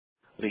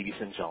Ladies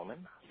and gentlemen,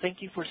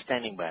 thank you for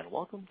standing by and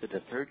welcome to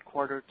the third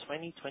quarter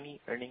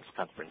 2020 earnings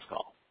conference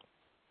call.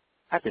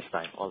 At this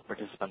time, all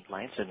participant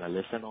lines are in a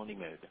listen-only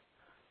mode.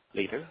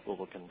 Later, we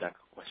will conduct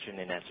a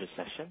question-and-answer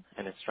session,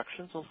 and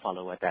instructions will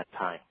follow at that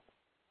time.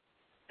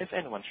 If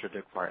anyone should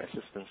require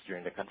assistance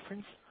during the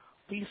conference,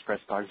 please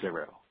press star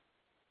zero.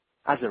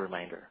 As a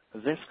reminder,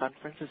 this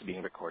conference is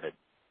being recorded.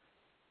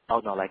 I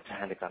would now like to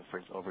hand the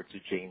conference over to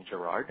Jane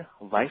Gerard,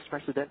 Vice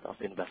President of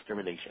Investor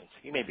Relations.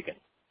 You may begin.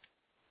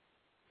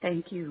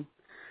 Thank you.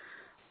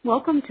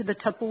 Welcome to the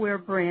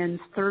Tupperware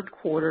brand's third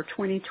quarter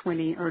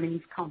 2020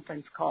 earnings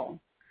conference call.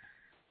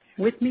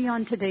 With me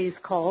on today's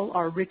call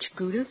are Rich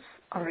Goudis,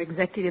 our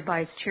Executive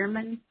Vice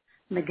Chairman,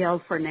 Miguel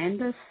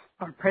Fernandez,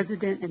 our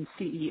President and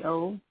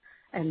CEO,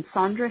 and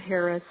Sandra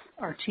Harris,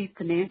 our Chief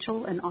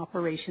Financial and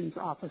Operations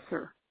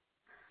Officer.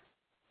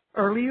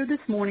 Earlier this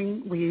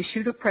morning, we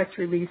issued a press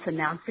release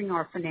announcing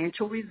our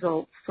financial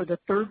results for the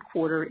third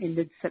quarter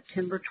ended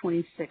September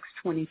 26,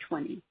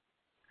 2020.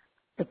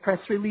 The press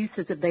release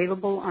is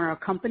available on our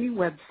company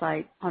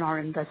website on our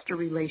Investor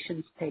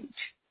Relations page.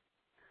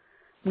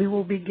 We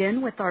will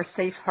begin with our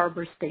safe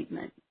harbor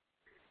statement.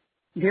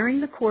 During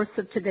the course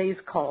of today's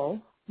call,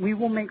 we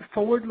will make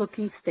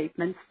forward-looking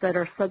statements that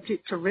are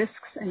subject to risks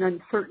and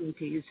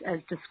uncertainties as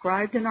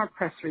described in our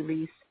press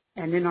release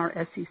and in our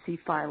SEC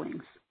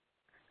filings.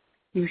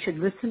 You should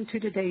listen to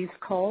today's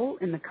call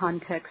in the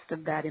context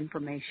of that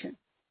information.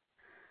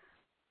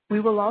 We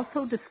will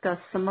also discuss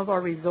some of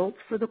our results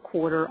for the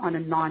quarter on a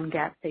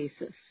non-GAAP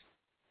basis.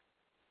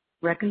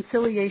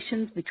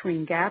 Reconciliations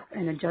between GAAP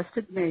and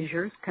adjusted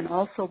measures can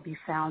also be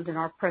found in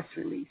our press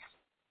release.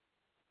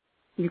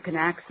 You can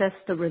access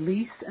the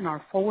release and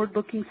our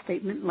forward-looking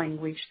statement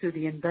language through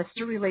the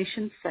Investor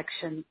Relations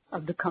section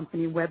of the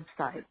company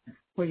website,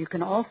 where you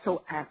can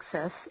also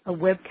access a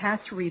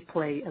webcast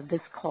replay of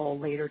this call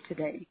later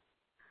today.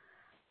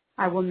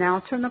 I will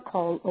now turn the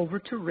call over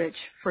to Rich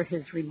for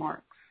his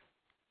remarks.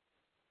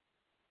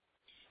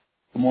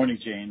 Good morning,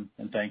 Jane,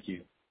 and thank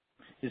you.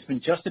 It's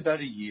been just about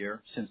a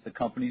year since the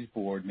company's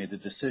board made the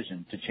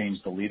decision to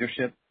change the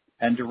leadership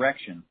and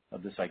direction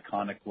of this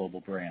iconic global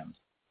brand.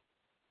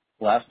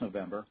 Last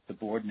November, the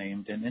board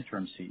named an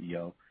interim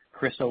CEO,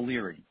 Chris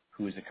O'Leary,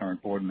 who is a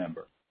current board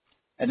member.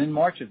 And in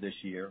March of this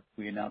year,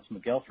 we announced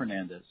Miguel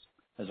Fernandez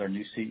as our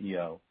new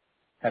CEO,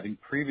 having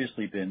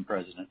previously been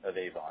president of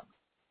Avon.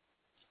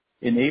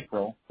 In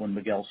April, when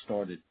Miguel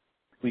started,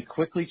 we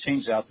quickly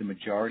changed out the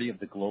majority of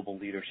the global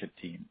leadership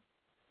team,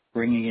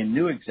 bringing in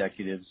new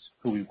executives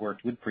who we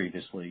worked with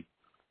previously,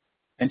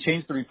 and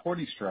changed the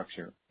reporting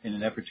structure in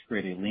an effort to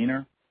create a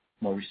leaner,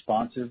 more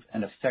responsive,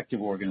 and effective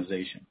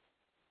organization.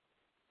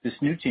 This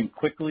new team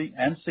quickly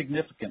and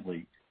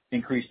significantly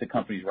increased the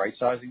company's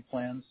right-sizing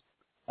plans,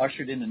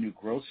 ushered in a new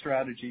growth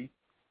strategy,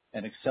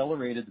 and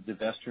accelerated the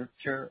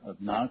divestiture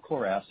of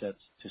non-core assets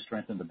to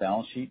strengthen the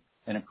balance sheet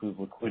and improve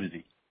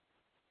liquidity,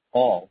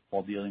 all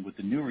while dealing with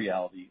the new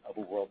reality of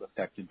a world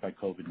affected by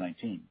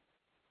COVID-19.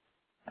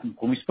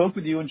 When we spoke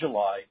with you in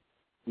July,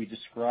 we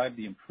described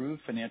the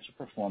improved financial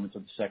performance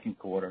of the second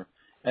quarter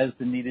as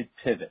the needed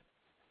pivot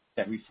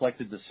that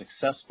reflected the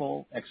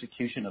successful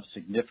execution of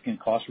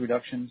significant cost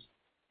reductions,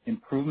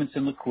 improvements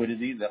in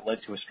liquidity that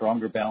led to a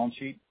stronger balance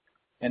sheet,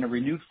 and a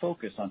renewed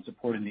focus on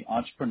supporting the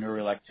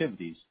entrepreneurial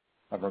activities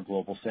of our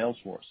global sales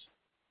force.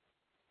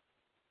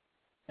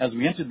 As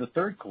we entered the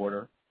third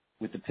quarter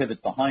with the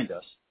pivot behind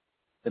us,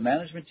 the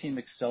management team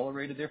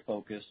accelerated their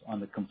focus on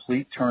the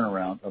complete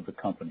turnaround of the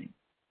company.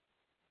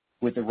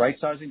 With the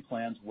right-sizing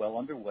plans well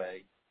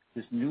underway,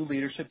 this new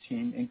leadership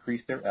team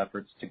increased their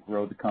efforts to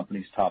grow the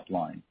company's top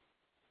line.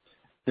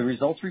 The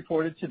results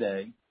reported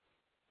today,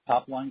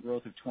 top line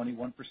growth of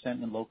 21%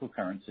 in local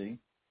currency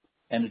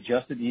and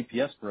adjusted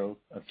EPS growth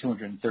of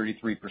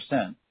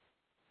 233%,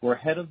 were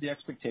ahead of the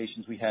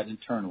expectations we had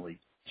internally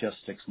just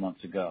 6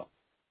 months ago.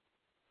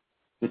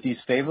 With these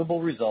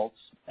favorable results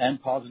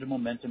and positive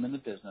momentum in the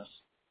business,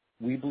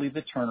 we believe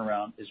the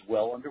turnaround is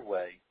well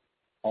underway,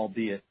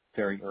 albeit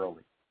very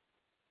early.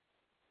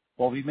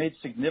 While we've made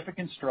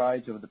significant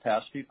strides over the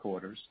past few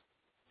quarters,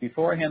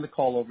 before I hand the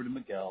call over to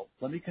Miguel,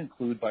 let me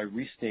conclude by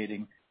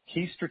restating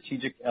key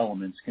strategic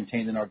elements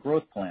contained in our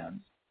growth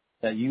plans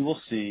that you will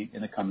see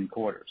in the coming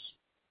quarters.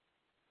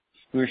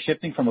 We are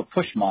shifting from a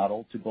push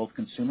model to both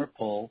consumer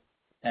pull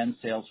and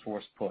sales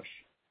force push.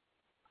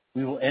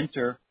 We will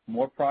enter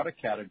more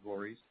product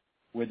categories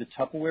where the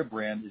Tupperware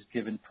brand is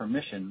given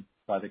permission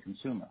by the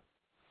consumer.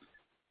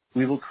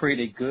 We will create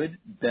a good,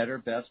 better,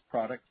 best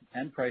product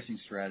and pricing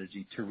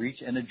strategy to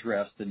reach and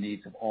address the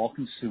needs of all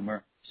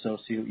consumer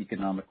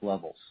socioeconomic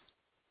levels.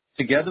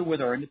 Together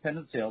with our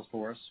independent sales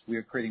force, we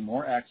are creating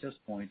more access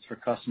points for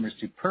customers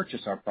to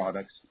purchase our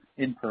products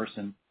in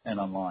person and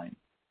online.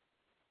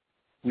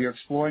 We are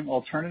exploring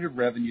alternative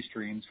revenue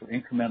streams for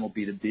incremental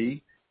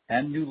B2B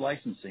and new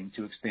licensing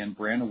to expand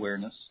brand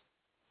awareness,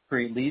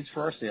 create leads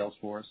for our sales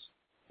force,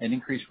 and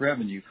increase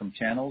revenue from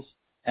channels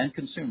and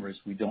consumers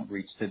we don't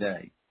reach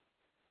today.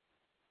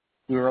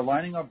 We are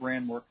aligning our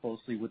brand more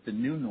closely with the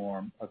new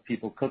norm of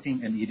people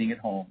cooking and eating at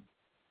home,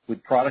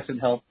 with products that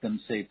help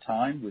them save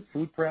time with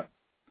food prep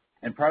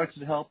and products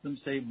that help them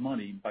save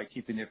money by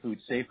keeping their food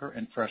safer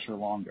and fresher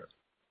longer.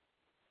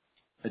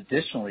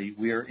 Additionally,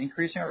 we are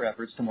increasing our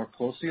efforts to more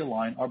closely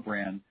align our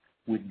brand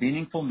with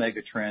meaningful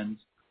mega trends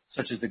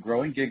such as the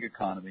growing gig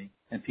economy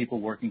and people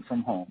working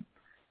from home,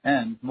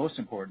 and most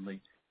importantly,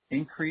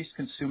 increased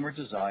consumer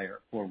desire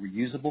for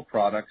reusable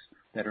products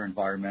that are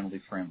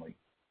environmentally friendly.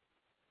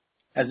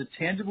 As a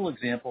tangible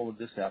example of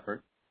this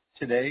effort,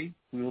 today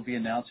we will be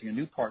announcing a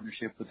new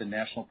partnership with the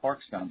National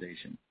Parks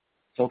Foundation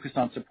focused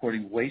on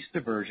supporting waste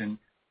diversion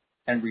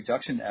and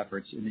reduction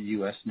efforts in the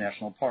U.S.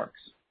 national parks.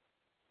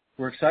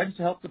 We're excited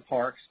to help the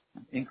parks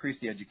increase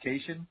the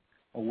education,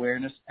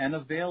 awareness, and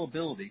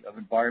availability of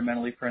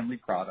environmentally friendly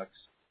products,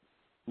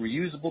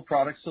 reusable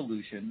product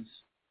solutions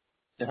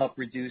to help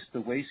reduce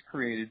the waste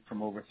created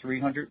from over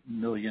 300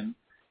 million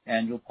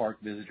annual park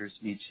visitors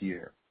each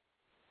year.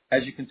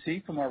 As you can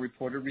see from our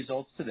reported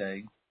results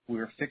today, we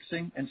are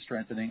fixing and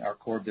strengthening our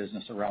core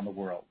business around the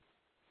world,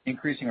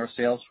 increasing our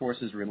sales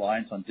force's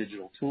reliance on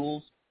digital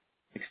tools,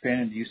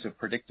 expanding the use of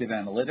predictive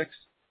analytics,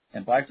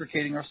 and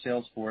bifurcating our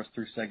sales force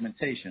through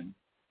segmentation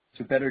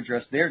to better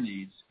address their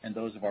needs and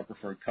those of our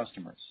preferred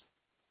customers.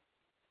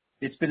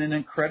 It's been an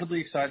incredibly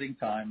exciting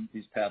time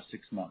these past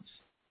 6 months.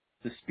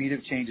 The speed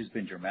of change has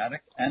been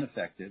dramatic and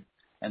effective,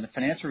 and the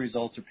financial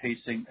results are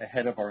pacing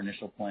ahead of our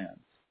initial plans.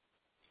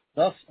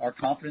 Thus, our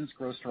confidence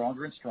grows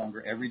stronger and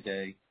stronger every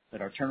day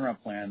that our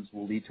turnaround plans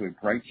will lead to a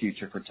bright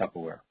future for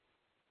Tupperware.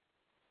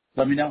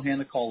 Let me now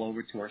hand the call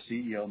over to our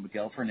CEO,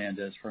 Miguel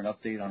Fernandez, for an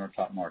update on our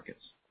top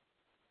markets.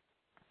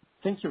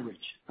 Thank you, Rich,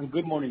 and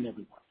good morning,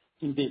 everyone.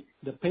 Indeed,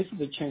 the pace of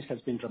the change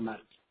has been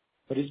dramatic,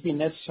 but it's been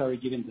necessary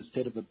given the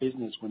state of the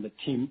business when the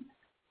team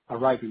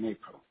arrived in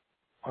April.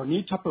 Our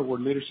new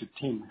Tupperware leadership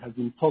team has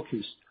been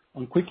focused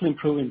on quickly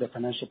improving the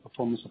financial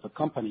performance of the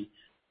company,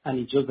 and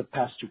in just the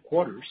past 2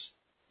 quarters,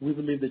 we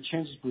believe the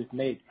changes we've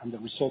made and the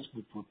results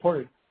we've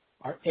reported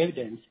are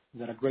evidence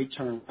that a great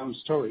turnaround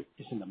story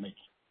is in the making.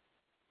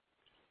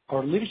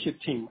 Our leadership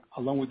team,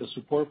 along with the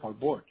support of our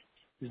board,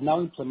 is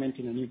now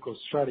implementing a new growth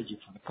strategy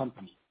for the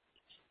company.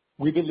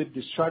 We believe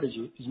this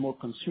strategy is more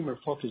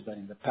consumer-focused than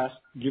in the past,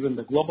 given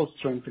the global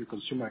strength and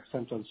consumer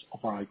acceptance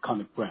of our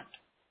iconic brand.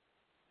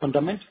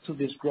 Fundamental to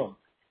this growth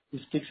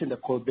is fixing the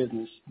core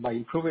business by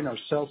improving our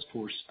sales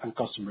force and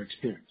customer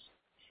experience.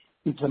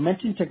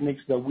 Implementing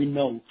techniques that we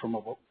know from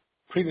our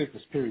previous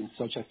experience,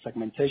 such as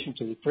segmentation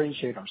to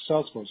differentiate our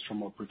sales force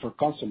from our preferred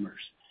customers,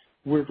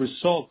 will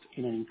result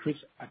in an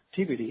increased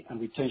activity and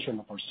retention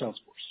of our sales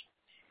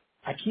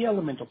force. A key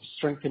element of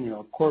strengthening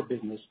our core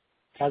business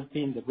has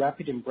been the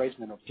rapid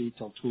embracement of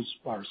digital tools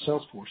by our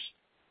sales force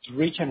to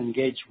reach and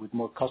engage with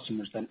more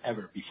customers than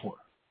ever before.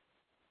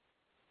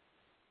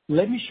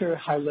 Let me share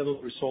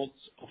high-level results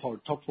of our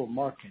top 4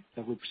 markets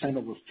that represent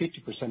over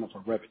 50% of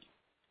our revenue.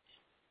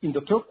 In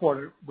the third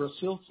quarter,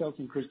 Brazil sales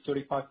increased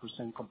 35%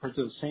 compared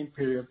to the same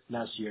period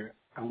last year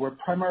and were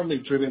primarily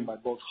driven by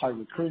both high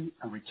recruiting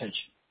and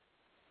retention.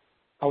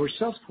 Our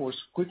sales force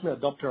quickly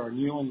adopted our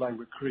new online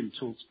recruiting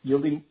tools,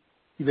 yielding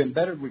even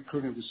better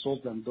recruiting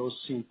results than those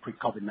seen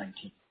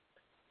pre-COVID-19.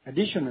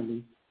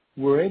 Additionally,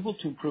 we were able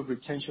to improve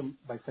retention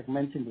by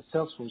segmenting the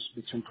sales force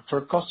between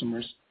preferred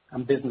customers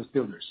and business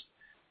builders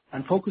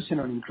and focusing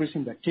on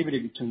increasing the activity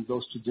between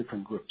those 2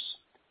 different groups.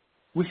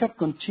 We have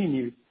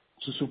continued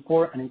to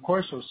support and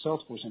encourage our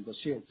sales force in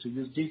Brazil to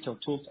use digital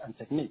tools and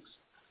techniques,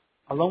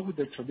 along with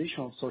the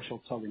traditional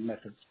social selling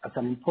methods, as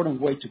an important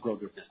way to grow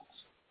their business.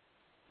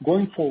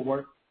 Going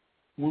forward,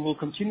 we will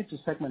continue to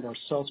segment our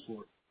sales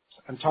force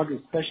and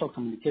target special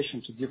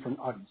communication to different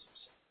audiences.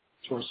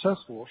 To our sales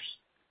force,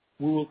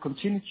 we will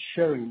continue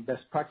sharing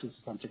best practices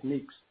and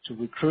techniques to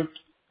recruit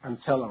and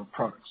sell our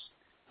products.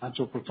 And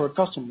to our preferred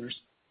customers,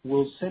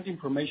 we'll send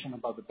information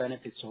about the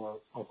benefits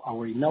of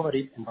our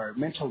innovative,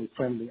 environmentally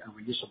friendly, and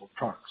reusable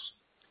products.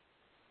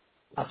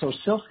 As our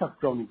sales have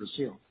grown in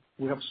Brazil,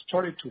 we have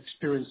started to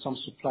experience some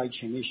supply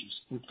chain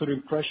issues,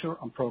 including pressure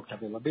on product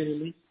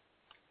availability,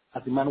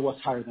 as demand was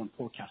higher than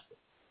forecasted.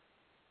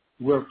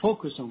 We are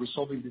focused on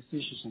resolving these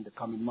issues in the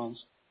coming months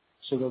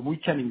so that we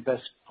can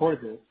invest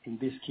further in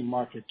this key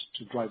market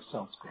to drive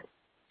sales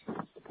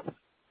growth.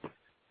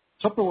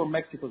 Tupperware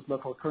Mexico's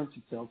local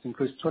currency sales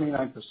increased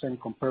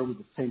 29% compared with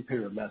the same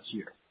period last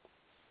year.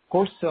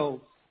 Core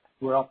sales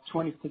were up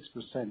 26%,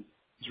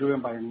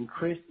 driven by an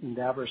increase in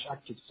the average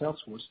active sales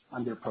force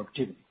and their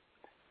productivity.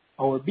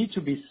 Our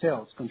B2B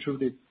sales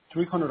contributed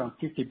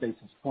 350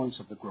 basis points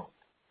of the growth.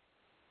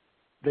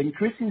 The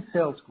increase in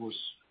sales force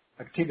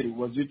activity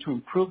was due to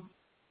improved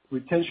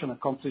retention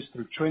accomplished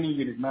through training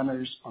unit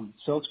managers on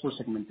sales force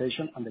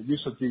segmentation and the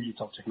use of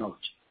digital technology.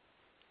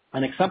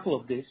 An example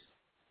of this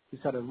is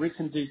at a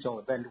recent digital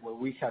event where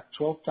we had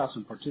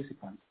 12,000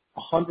 participants,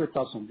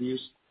 100,000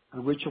 views,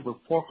 and reached over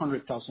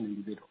 400,000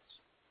 individuals.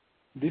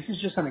 This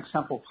is just an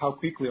example of how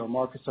quickly our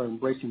markets are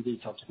embracing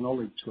digital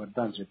technology to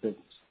advance their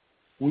business.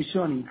 We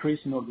saw an increase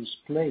in orders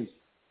placed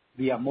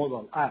via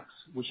mobile apps,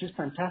 which is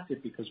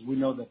fantastic because we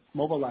know that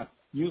mobile app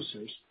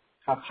users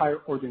have higher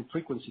ordering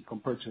frequency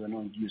compared to the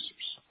non-users.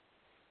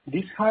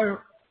 This higher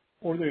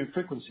ordering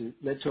frequency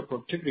led to a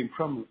productivity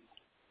improvement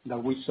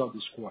that we saw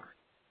this quarter.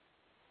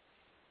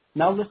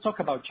 Now let's talk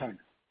about China,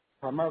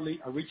 primarily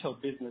a retail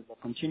business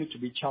that continued to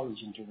be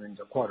challenging during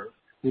the quarter,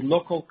 with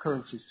local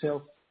currency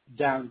sales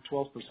down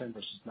 12%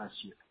 versus last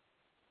year.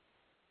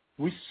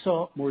 We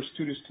saw more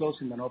studios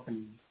closing than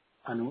opening,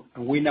 and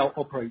we now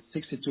operate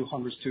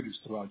 6,200 studios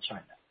throughout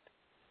China.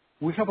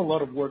 We have a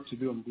lot of work to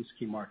do in this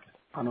key market,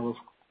 and our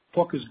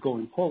focus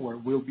going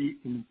forward will be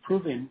in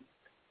improving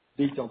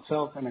digital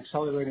sales and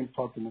accelerating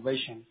product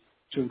innovation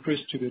to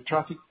increase studio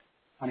traffic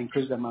and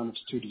increase the amount of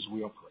studios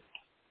we operate.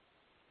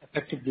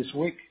 Effective this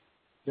week,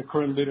 the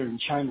current leader in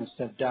China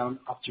stepped down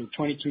after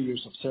 22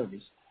 years of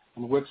service,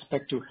 and we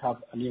expect to have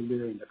a new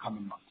leader in the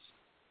coming months.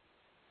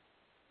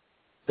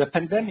 The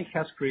pandemic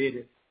has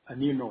created a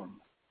new norm,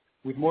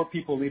 with more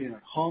people eating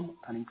at home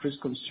and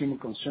increased consumer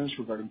concerns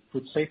regarding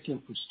food safety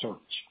and food storage.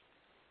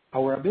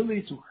 Our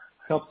ability to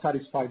help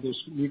satisfy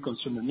those new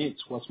consumer needs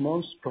was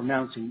most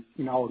pronounced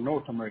in our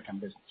North American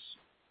business.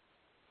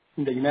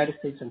 In the United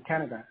States and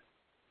Canada,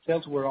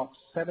 sales were up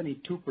 72%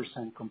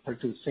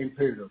 compared to the same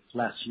period of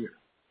last year,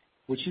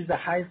 which is the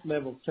highest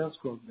level of sales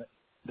growth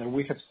that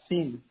we have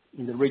seen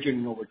in the region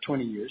in over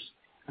 20 years,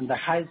 and the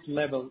highest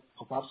level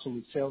of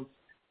absolute sales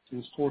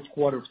since fourth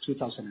quarter of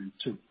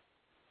 2002.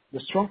 The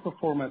strong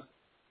performance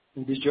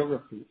in this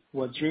geography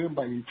was driven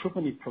by the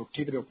improvement in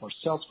productivity of our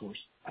sales force,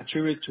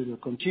 attributed to the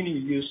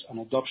continued use and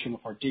adoption of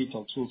our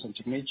digital tools and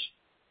techniques,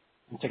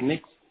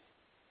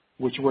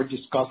 which were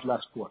discussed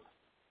last quarter.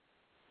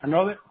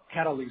 Another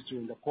catalyst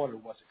during the quarter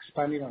was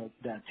expanding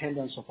the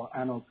attendance of our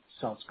annual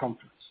sales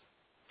conference.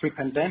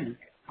 Pre-pandemic,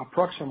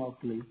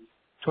 approximately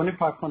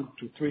 2,500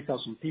 to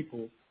 3,000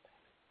 people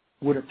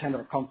would attend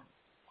our conference.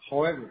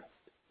 However,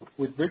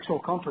 with virtual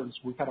conference,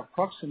 we had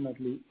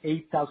approximately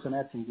 8,000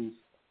 attendees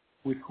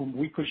with whom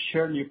we could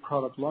share new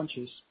product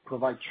launches,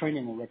 provide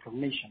training and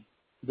recognition,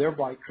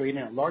 thereby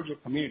creating a larger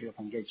community of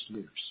engaged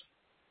leaders.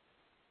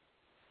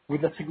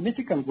 With a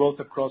significant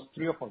growth across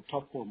 3 of our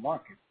top 4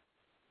 markets,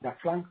 that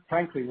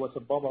frankly was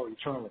above our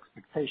internal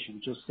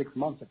expectation just 6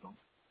 months ago,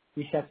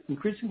 we have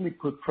increasingly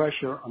put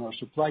pressure on our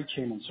supply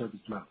chain and service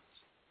levels.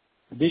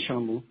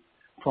 Additionally,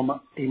 from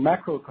a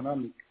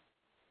macroeconomic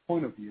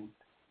point of view,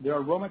 there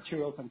are raw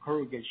materials and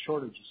corrugate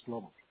shortages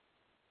globally.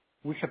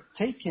 We have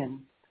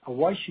taken a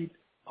white sheet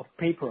of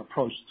paper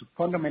approach to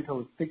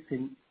fundamentally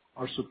fixing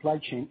our supply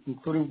chain,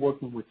 including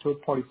working with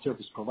third-party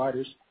service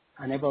providers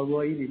and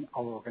evaluating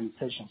our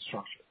organizational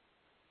structure.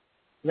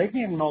 Let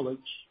me acknowledge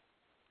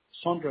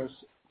Sondra's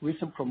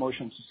recent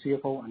promotion to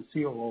CFO and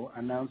COO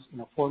announced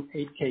in a Form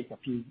 8-K a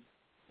few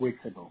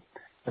weeks ago.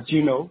 As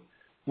you know,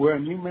 we're a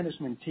new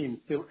management team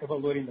still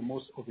evaluating the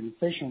most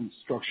organizational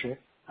structure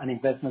and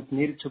investments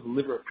needed to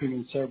deliver a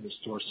premium service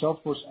to our sales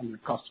force and their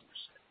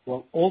customers,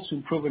 while also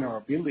improving our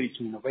ability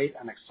to innovate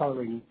and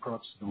accelerate new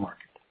products to the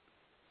market.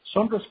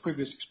 Sondra's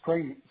previous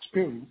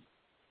experience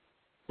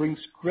brings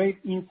great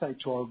insight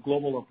to our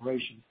global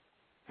operations,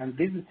 and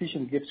this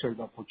decision gives her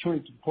the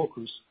opportunity to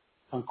focus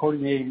on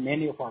coordinating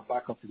many of our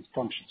back office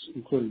functions,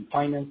 including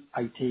finance,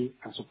 IT,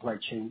 and supply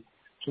chain,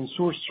 to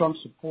ensure strong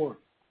support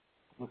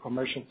of the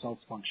commercial sales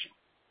function.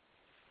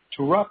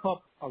 To wrap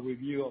up our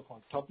review of our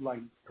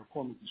top-line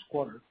performance this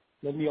quarter,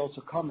 let me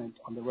also comment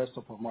on the rest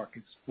of our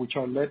markets, which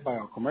are led by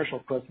our commercial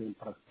president,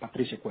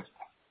 Patricia Cuesta.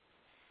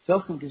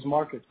 Sales in this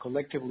market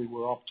collectively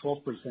were up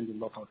 12% in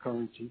local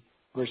currency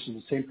versus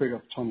the same period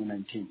of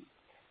 2019.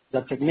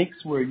 The techniques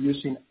we're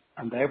using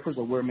and the efforts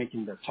that we're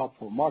making in the top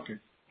 4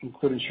 markets,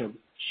 including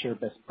share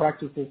best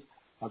practices,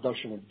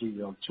 adoption of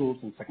digital tools,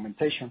 and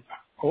segmentation,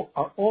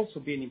 are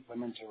also being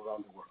implemented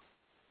around the world.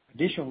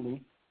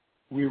 Additionally,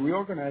 we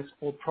reorganized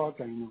all product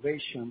and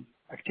innovation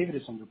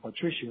activities under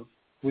Patricia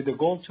with the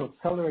goal to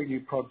accelerate new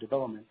product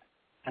development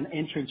and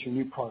enter into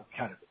new product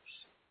categories.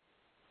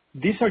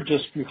 These are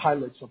just a few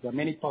highlights of the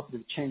many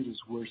positive changes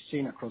we're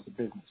seeing across the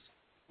business.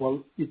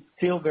 While it's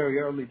still very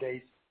early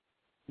days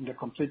in the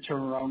complete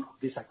turnaround of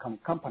this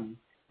iconic company,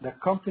 the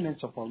confidence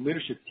of our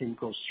leadership team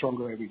grows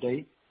stronger every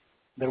day,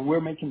 that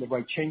we're making the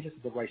right changes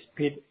at the right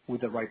speed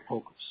with the right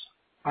focus.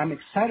 I'm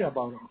excited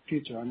about our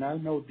future, and I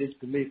know this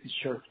belief is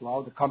shared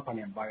throughout the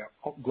company and by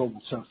our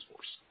global sales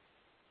force.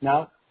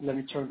 Now, let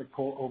me turn the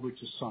call over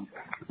to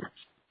Sondra.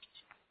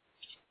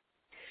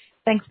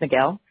 Thanks,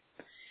 Miguel.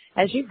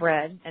 As you've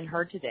read and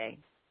heard today,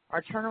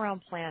 our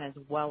turnaround plan is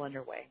well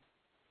underway.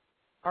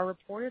 Our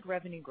reported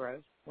revenue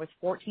growth was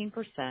 14%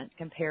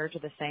 compared to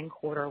the same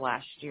quarter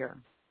last year.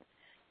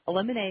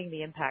 Eliminating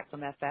the impact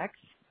from FX,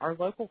 our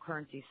local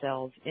currency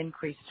sales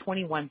increased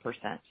 21%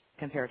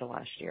 compared to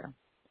last year.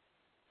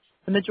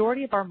 The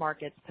majority of our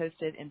markets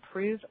posted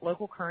improved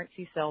local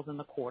currency sales in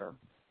the quarter.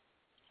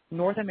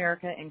 North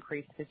America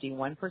increased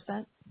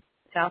 51%,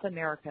 South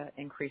America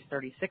increased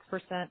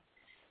 36%,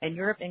 and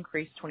Europe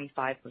increased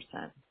 25%.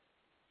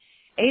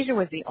 Asia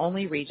was the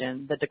only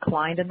region that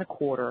declined in the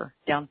quarter,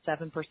 down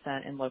 7%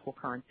 in local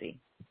currency.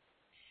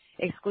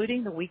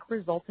 Excluding the weak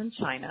results in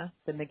China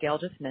that Miguel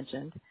just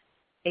mentioned,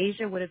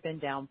 Asia would have been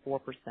down 4%.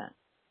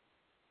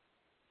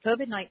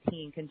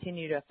 COVID-19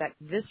 continued to affect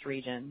this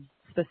region,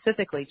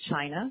 specifically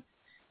China,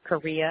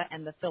 Korea,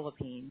 and the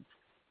Philippines,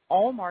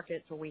 all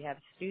markets where we have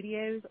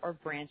studios or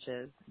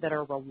branches that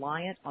are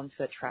reliant on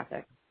foot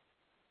traffic.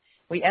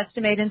 We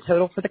estimate in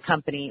total for the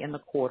company in the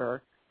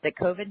quarter that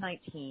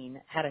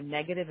COVID-19 had a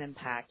negative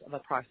impact of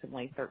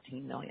approximately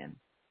 $13 million.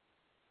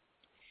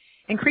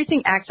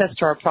 Increasing access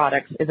to our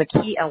products is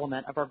a key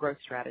element of our growth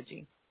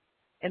strategy.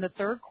 In the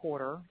third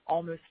quarter,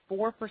 almost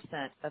 4%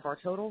 of our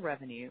total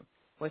revenue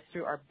was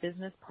through our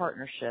business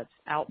partnerships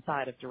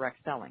outside of direct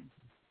selling,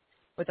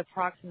 with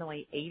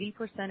approximately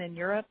 80% in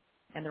Europe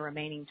and the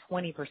remaining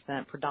 20%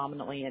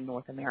 predominantly in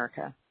North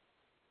America.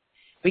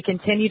 We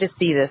continue to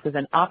see this as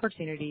an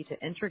opportunity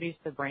to introduce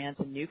the brand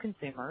to new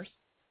consumers,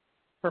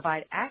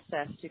 provide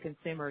access to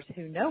consumers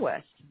who know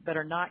us but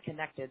are not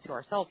connected to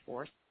our sales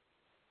force,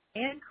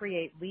 and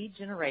create lead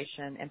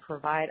generation and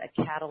provide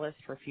a catalyst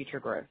for future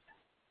growth.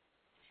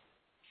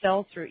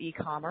 Sales through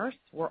e-commerce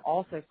were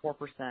also 4%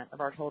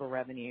 of our total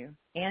revenue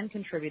and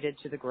contributed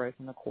to the growth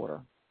in the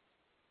quarter.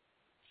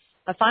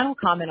 A final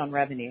comment on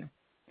revenue.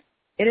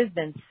 It has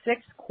been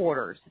 6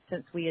 quarters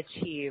since we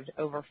achieved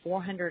over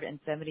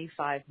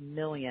 $475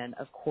 million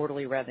of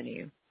quarterly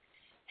revenue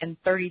and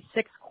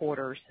 36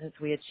 quarters since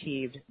we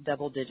achieved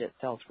double-digit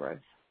sales growth.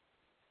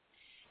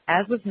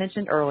 As was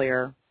mentioned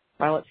earlier,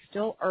 while it's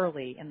still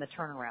early in the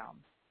turnaround,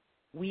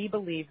 we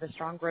believe the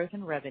strong growth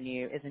in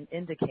revenue is an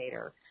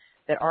indicator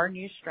that our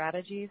new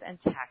strategies and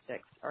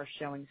tactics are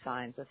showing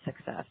signs of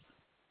success.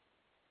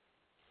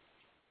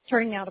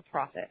 Turning now to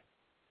profit.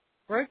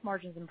 Gross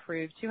margins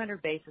improved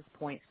 200 basis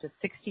points to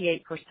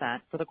 68%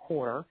 for the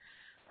quarter,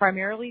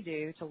 primarily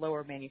due to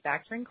lower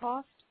manufacturing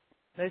costs,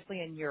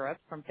 mostly in Europe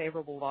from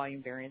favorable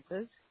volume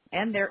variances,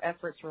 and their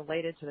efforts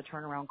related to the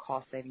turnaround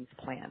cost savings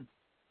plan.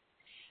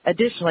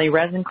 Additionally,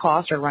 resin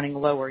costs are running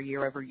lower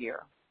year over year.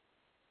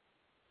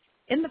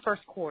 In the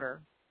first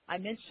quarter, I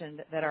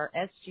mentioned that our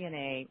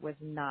SG&A was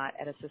not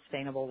at a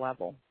sustainable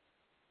level.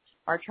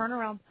 Our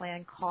turnaround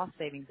plan cost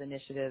savings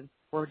initiatives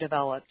were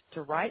developed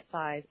to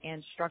right-size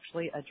and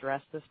structurally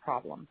address this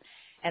problem,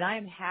 and I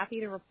am happy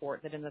to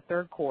report that in the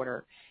third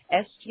quarter,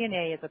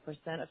 SG&A as a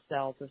percent of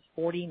sales was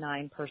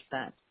 49%,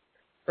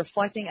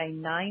 reflecting a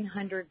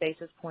 900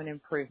 basis point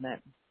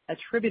improvement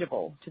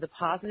attributable to the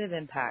positive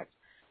impact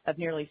of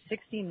nearly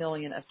 $60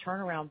 million of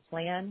turnaround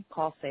plan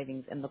cost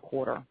savings in the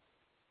quarter.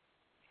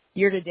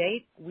 Year to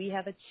date, we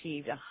have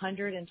achieved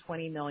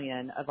 $120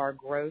 million of our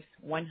gross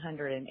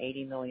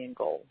 $180 million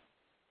goal.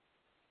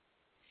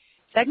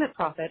 Segment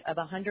profit of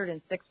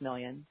 $106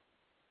 million,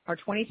 or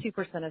 22%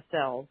 of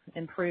sales,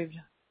 improved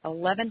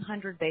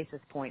 1,100 basis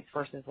points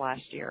versus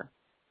last year.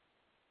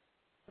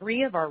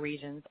 3 of our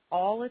regions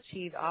all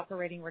achieved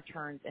operating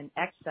returns in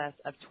excess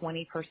of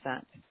 20%,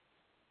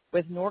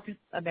 with North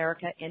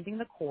America ending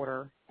the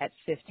quarter at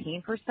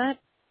 15%,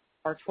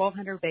 or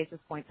 1,200 basis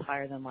points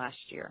higher than last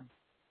year.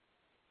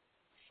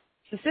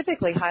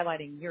 Specifically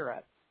highlighting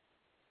Europe,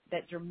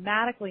 that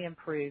dramatically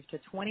improved to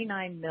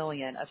 $29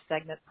 million of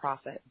segment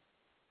profit,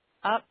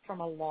 up from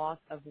a loss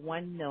of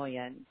 $1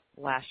 million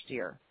last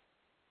year,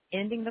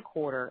 ending the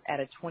quarter at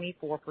a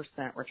 24%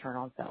 return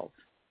on sales.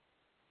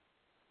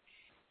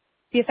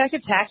 The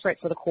effective tax rate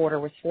for the quarter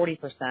was 40%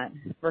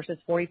 versus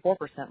 44%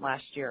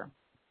 last year.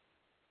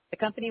 The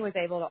company was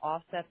able to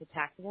offset the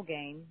taxable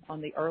gain on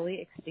the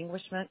early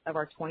extinguishment of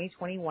our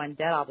 2021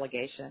 debt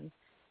obligation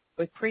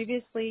with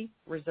previously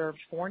reserved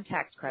foreign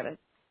tax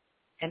credits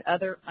and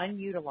other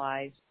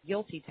unutilized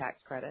GILTI tax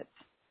credits,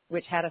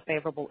 which had a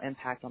favorable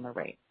impact on the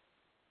rate.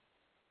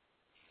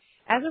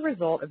 As a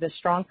result of this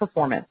strong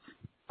performance,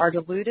 our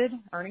diluted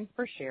earnings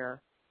per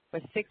share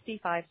was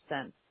 65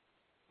 cents,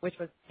 which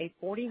was a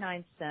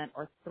 49-cent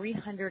or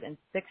 306%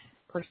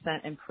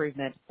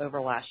 improvement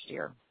over last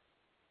year.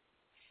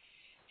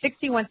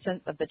 61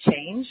 cents of the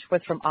change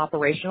was from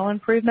operational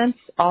improvements,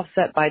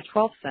 offset by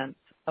 12 cents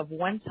of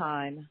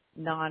one-time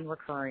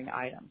non-recurring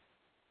items.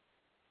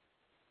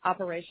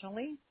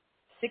 Operationally,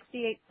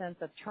 68 cents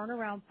of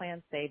turnaround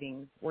plan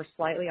savings were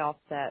slightly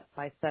offset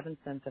by 7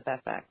 cents of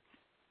FX.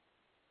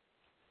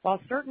 While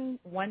certain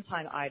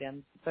one-time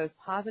items both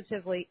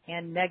positively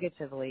and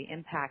negatively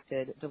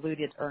impacted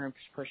diluted earnings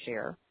per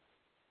share,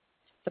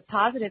 the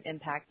positive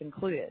impacts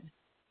included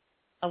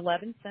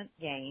 11-cent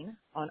gain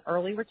on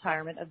early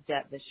retirement of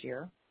debt this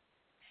year,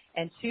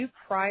 and 2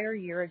 prior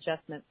year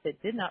adjustments that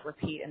did not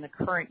repeat in the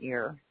current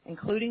year,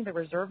 including the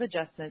reserve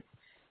adjustments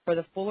for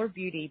the Fuller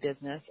Beauty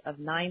business of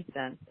 9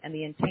 cents and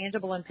the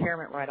intangible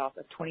impairment write-off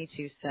of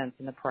 22 cents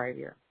in the prior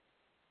year.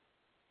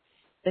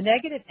 The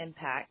negative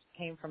impact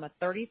came from a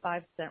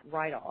 35-cent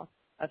write-off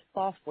of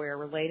software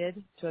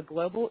related to a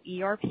global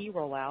ERP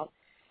rollout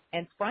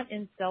and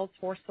front-end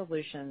Salesforce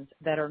solutions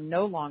that are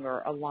no longer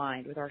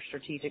aligned with our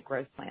strategic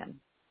growth plan.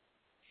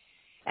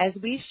 As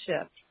we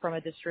shift from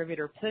a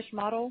distributor push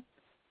model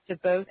to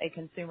both a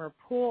consumer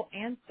pull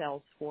and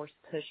Salesforce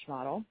push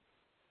model,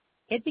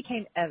 it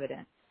became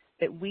evident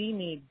that we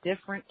need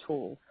different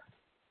tools,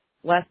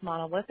 less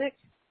monolithic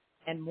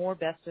and more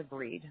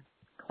best-of-breed,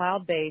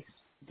 cloud-based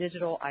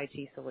digital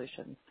IT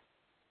solutions.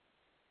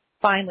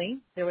 Finally,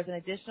 there was an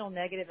additional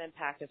negative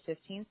impact of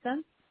 15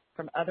 cents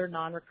from other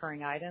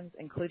non-recurring items,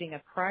 including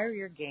a prior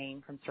year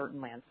gain from certain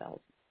land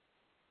sales.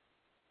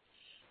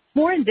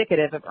 More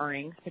indicative of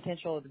earnings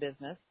potential of the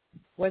business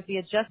was the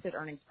adjusted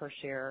earnings per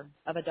share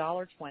of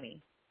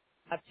 $1.20,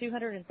 up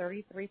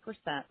 233%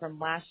 from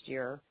last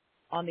year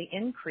on the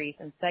increase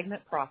in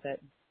segment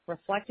profit,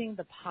 reflecting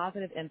the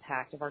positive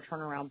impact of our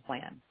turnaround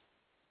plan.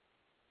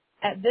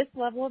 At this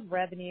level of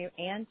revenue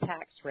and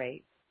tax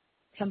rate,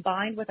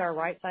 combined with our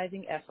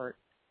right-sizing efforts,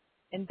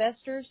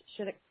 investors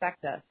should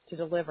expect us to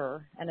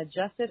deliver an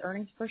adjusted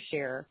earnings per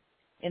share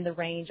in the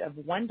range of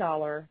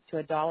 $1 to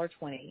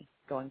 $1.20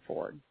 going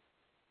forward.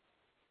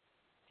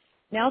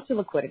 Now to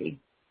liquidity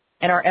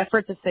and our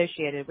efforts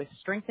associated with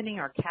strengthening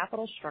our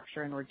capital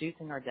structure and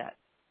reducing our debt.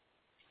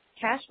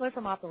 Cash flow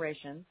from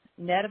operations,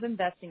 net of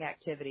investing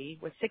activity,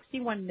 was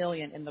 $61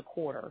 million in the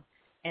quarter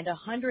and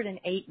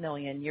 $108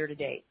 million year to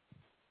date.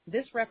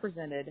 This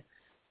represented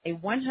a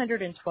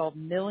 $112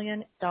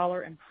 million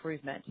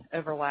improvement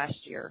over last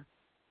year,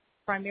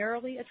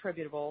 primarily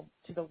attributable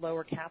to the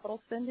lower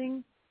capital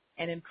spending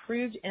and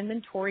improved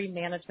inventory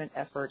management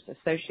efforts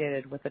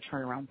associated with the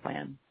turnaround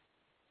plan.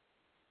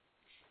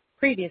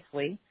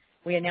 Previously,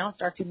 we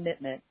announced our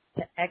commitment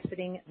to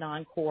exiting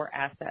non-core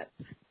assets.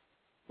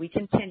 We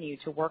continue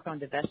to work on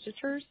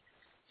divestitures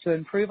to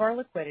improve our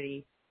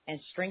liquidity and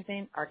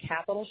strengthen our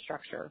capital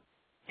structure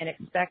and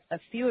expect a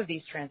few of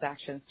these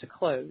transactions to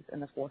close in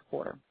the fourth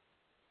quarter.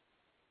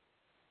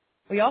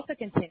 We also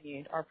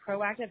continued our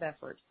proactive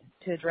efforts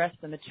to address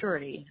the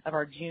maturity of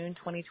our June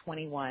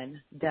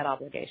 2021 debt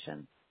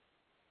obligation.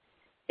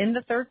 In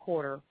the third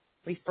quarter,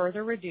 we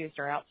further reduced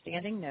our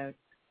outstanding notes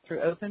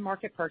through open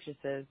market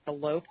purchases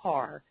below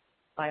par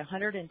by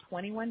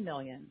 $121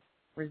 million,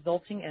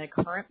 resulting in a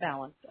current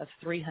balance of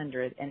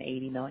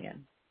 $380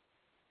 million.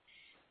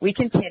 We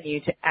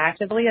continue to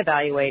actively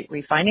evaluate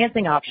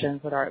refinancing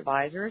options with our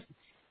advisors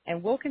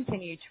and will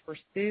continue to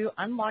pursue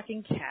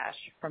unlocking cash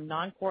from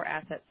non-core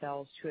asset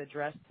sales to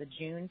address the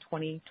June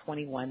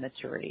 2021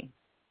 maturity.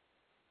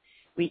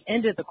 We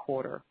ended the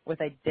quarter with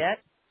a debt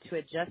to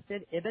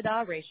adjusted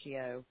EBITDA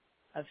ratio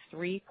of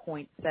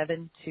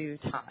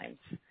 3.72 times,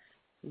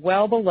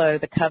 well below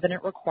the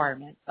covenant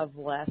requirement of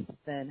less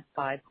than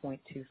 5.25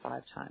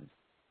 times.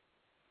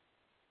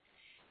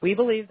 We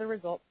believe the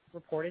results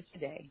reported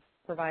today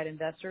provide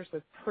investors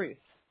with proof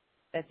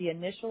that the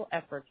initial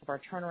efforts of our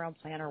turnaround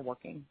plan are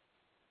working,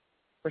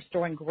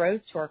 restoring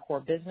growth to our core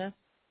business,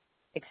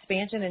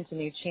 expansion into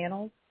new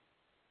channels,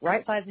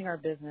 right-sizing our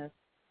business,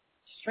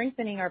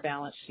 strengthening our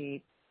balance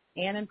sheet,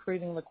 and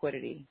improving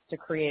liquidity to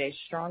create a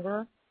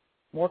stronger,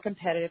 more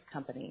competitive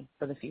company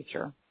for the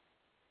future.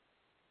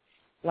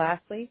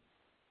 Lastly,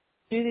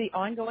 due to the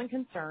ongoing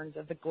concerns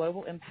of the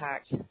global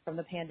impact from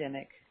the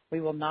pandemic, we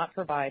will not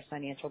provide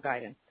financial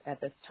guidance at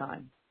this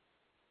time.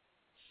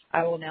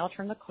 I will now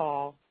turn the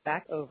call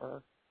back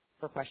over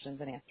for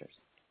questions and answers.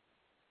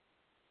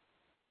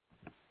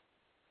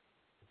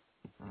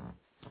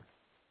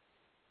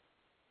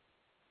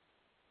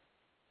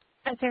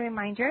 As a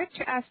reminder,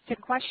 to ask the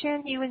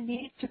question, you will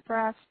need to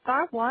press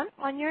star 1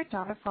 on your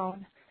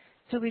telephone.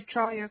 To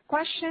withdraw your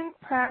question,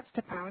 press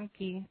the pound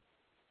key.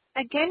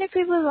 Again, if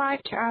you would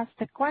like to ask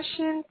the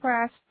question,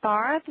 press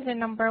star to the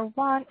number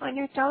 1 on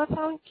your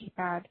telephone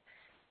keypad.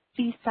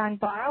 Please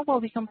stand by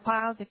while we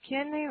compile the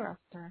Q&A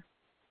roster.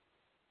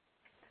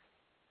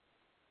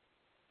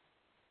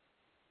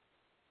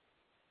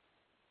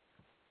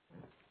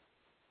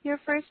 Your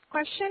first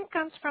question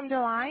comes from the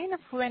line of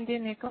Wendy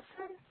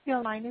Nicholson.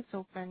 Your line is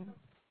open.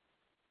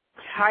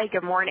 Hi,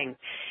 good morning.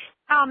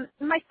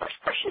 My first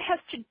question has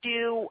to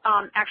do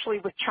actually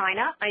with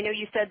China. I know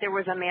you said there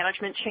was a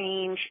management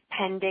change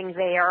pending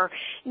there.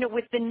 You know,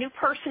 with the new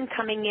person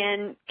coming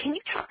in, can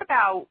you talk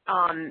about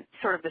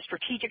sort of the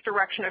strategic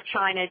direction of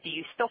China? Do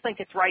you still think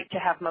it's right to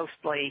have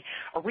mostly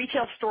a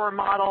retail store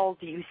model?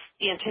 Do you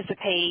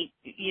anticipate,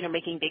 you know,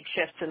 making big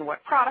shifts in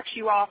what products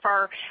you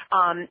offer?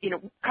 You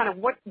know, kind of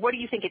what do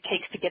you think it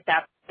takes to get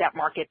that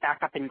market back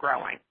up and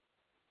growing?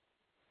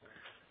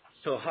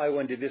 So hi,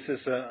 Wendy. This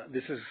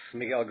is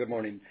Miguel. Good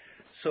morning.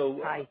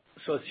 Hi.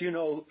 So as you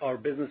know, our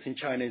business in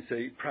China is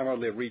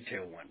primarily a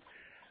retail one.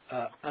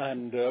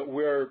 And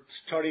we're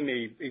starting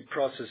a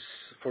process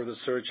for the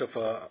search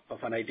of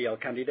an ideal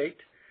candidate.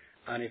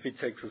 And if it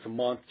takes us a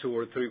month, 2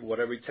 or 3,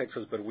 whatever it takes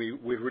us, but we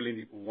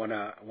really want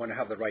to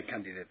have the right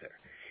candidate there.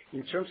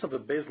 In terms of the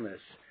business,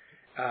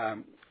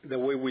 the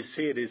way we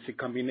see it is a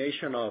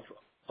combination of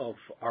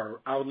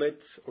our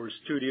outlets or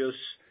studios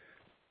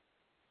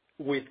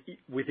with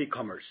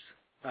e-commerce.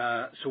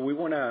 So we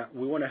want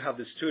to have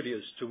the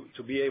studios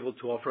to be able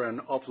to offer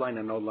an offline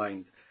and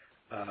online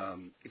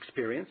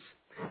experience,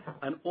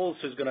 and also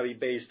it's going to be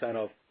based on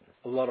a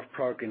lot of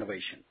product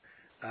innovation.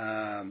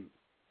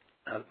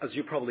 As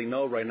you probably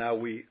know, right now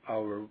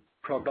our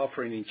product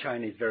offering in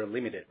China is very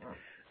limited,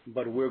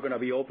 but we're going to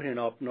be opening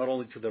up not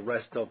only to the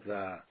rest of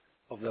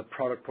the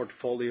product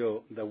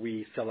portfolio that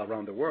we sell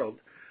around the world,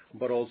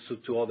 but also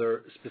to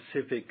other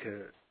specific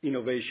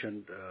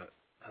innovation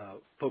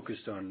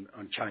focused on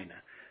China.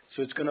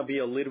 So it's going to be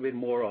a little bit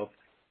more of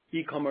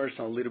e-commerce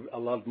and a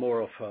lot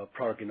more of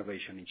product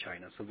innovation in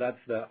China. So that's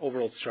the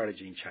overall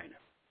strategy in China.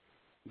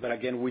 But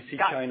again, we see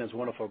China as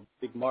one of our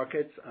big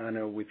markets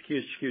and with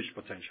huge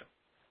potential.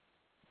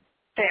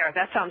 There,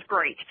 that sounds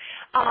great.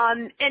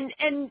 And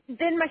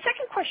then my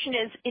second question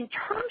is, in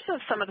terms of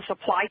some of the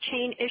supply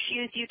chain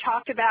issues you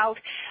talked about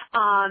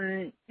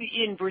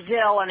in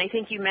Brazil, and I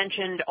think you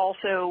mentioned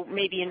also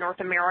maybe in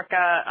North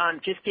America,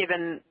 just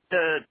given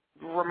the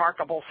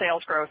remarkable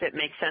sales growth, it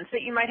makes sense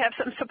that you might have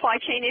some supply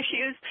chain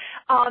issues.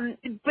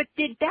 But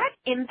did that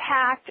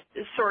impact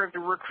sort of the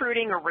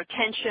recruiting or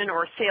retention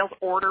or sales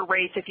order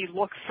rates if you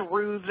look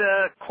through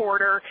the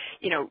quarter?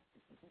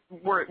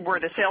 Were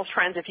the sales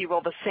trends, if you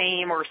will, the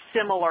same or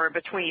similar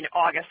between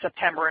August,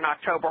 September, and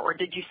October, or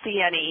did you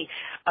see any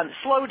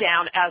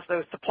slowdown as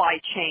those supply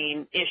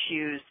chain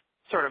issues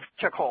sort of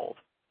took hold?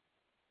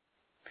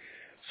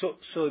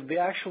 So they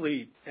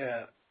actually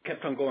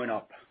kept on going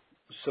up.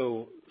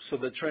 So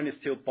the trend is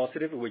still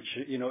positive, which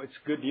it's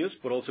good news,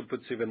 but also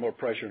puts even more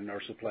pressure in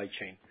our supply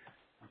chain.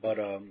 But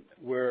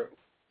we're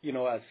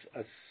as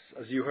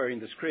you heard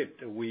in the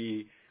script,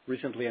 we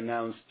recently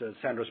announced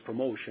Sandra's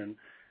promotion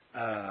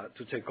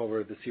to take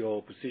over the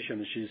COO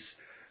position. She's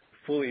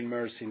fully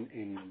immersed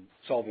in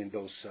solving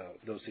those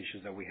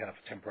issues that we have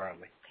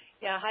temporarily.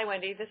 Yeah. Hi,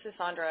 Wendy. This is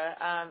Sandra.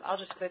 I'll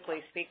just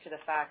quickly speak to the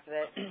fact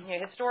that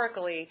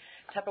historically,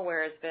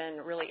 Tupperware has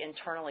been really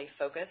internally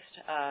focused,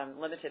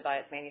 limited by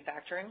its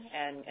manufacturing,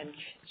 and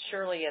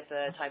surely at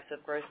the types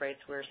of growth rates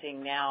we're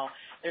seeing now,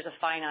 there's a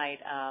finite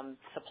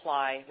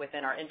supply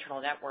within our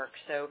internal network.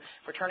 So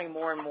we're turning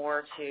more and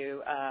more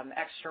to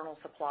external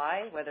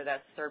supply, whether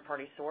that's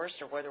third-party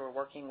sourced or whether we're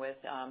working with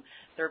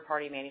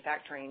third-party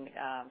manufacturing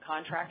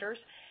contractors.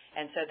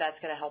 And so that's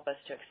going to help us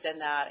to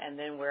extend that. And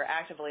then we're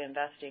actively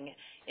investing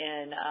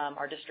in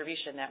our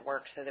distribution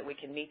network so that we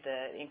can meet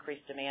the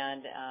increased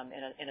demand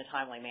in a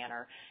timely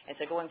manner. And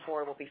so going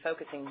forward, we'll be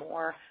focusing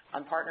more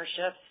on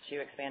partnerships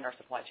to expand our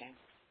supply chain.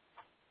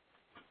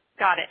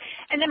 Got it.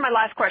 And then my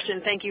last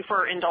question, thank you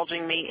for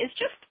indulging me, is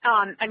just,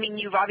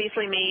 you've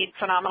obviously made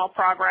phenomenal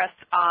progress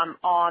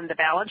on the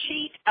balance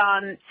sheet.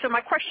 So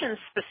my question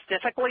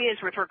specifically is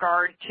with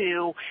regard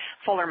to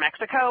Fuller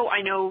Mexico.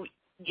 I know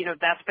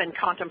that's been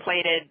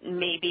contemplated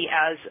maybe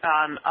as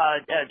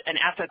an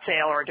asset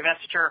sale or a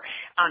divestiture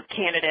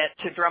candidate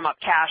to drum up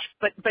cash.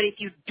 But if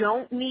you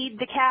don't need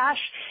the cash,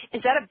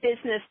 is that a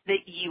business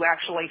that you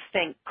actually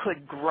think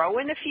could grow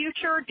in the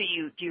future? Do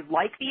you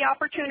like the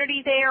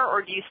opportunity there,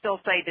 or do you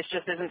still say this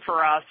just isn't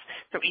for us,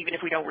 so even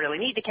if we don't really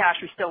need the cash,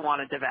 we still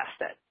want to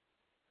divest it?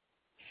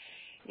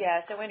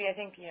 Yeah. So, Wendy, I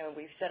think,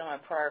 we've said on a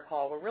prior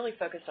call, we're really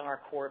focused on our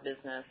core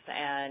business,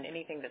 and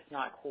anything that's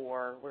not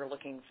core, we're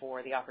looking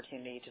for the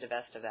opportunity to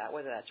divest of that,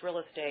 whether that's real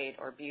estate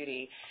or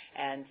beauty.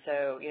 And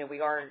so, we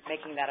are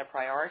making that a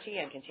priority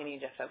and continue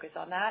to focus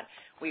on that.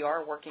 We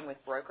are working with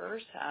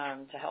brokers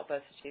to help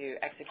us to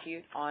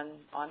execute on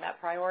that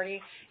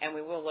priority, and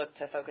we will look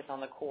to focus on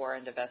the core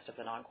and divest of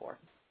the non-core.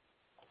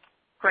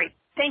 Great.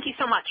 Thank you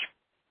so much.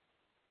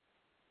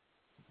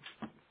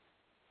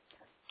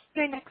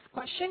 Your next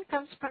question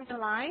comes from the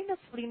line of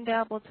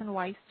Linda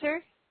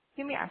Bolton-Weiser.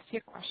 You may ask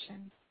your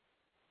question.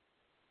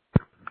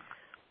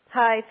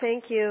 Hi,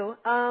 thank you.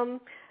 I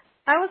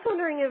was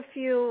wondering if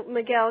you,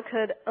 Miguel,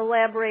 could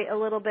elaborate a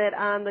little bit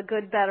on the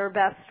good, better,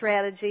 best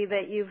strategy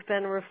that you've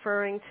been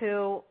referring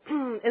to.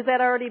 Is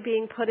that already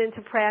being put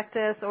into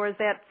practice, or is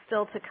that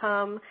still to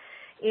come?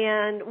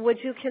 And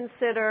would you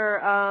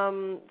consider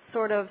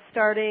sort of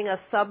starting a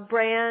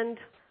sub-brand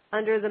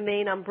under the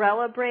main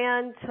umbrella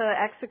brand to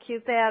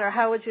execute that, or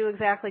how would you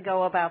exactly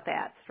go about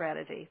that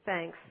strategy?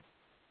 Thanks.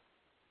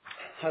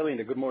 Hi,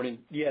 Linda. Good morning.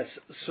 Yes.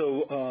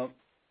 So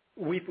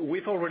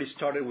we've already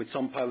started with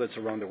some pilots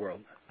around the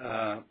world.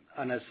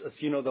 And as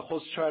you know, the whole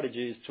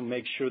strategy is to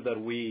make sure that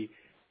we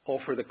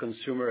offer the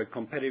consumer a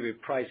competitive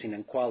pricing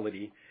and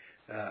quality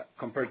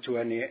compared to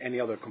any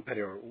other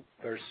competitor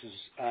versus,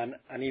 and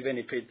even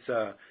if it's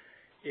a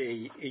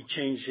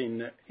change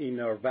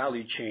in our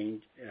value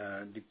chain,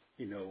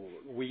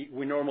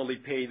 we normally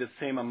pay the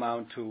same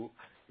amount to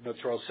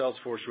our sales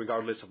force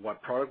regardless of what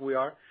product we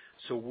are.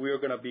 So we're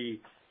going to be,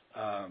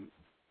 we're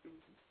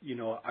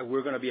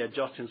going to be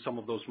adjusting some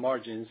of those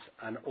margins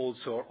and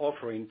also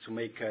offering to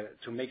make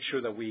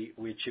sure that we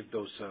achieve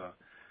those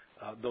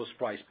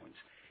price points.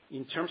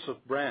 In terms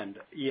of brand,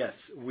 yes,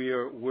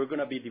 we're going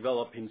to be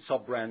developing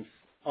sub brands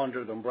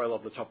under the umbrella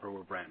of the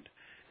Tupperware brand.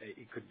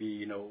 It could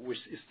be, we're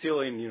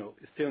still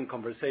in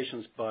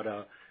conversations, but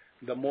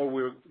the more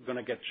we're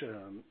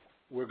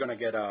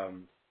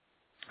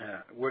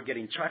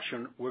getting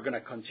traction. We're going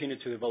to continue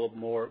to develop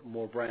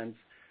more brands,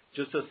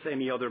 just as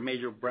any other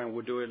major brand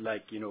would do it.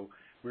 Like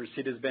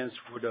Mercedes-Benz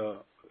would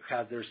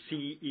have their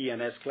C, E,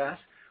 and S class.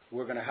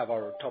 We're going to have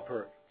our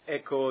Tupper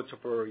Eco,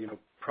 Tupper,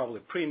 probably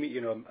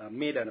premium,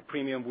 mid and a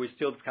premium. We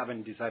still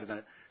haven't decided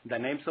the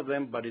names of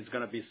them, but it's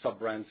going to be sub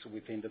brands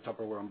within the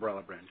Tupperware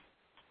umbrella brand.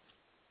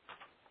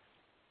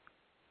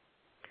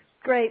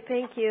 Great,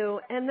 thank you.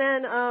 And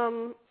then,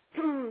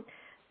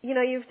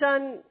 you've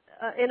done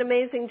an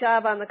amazing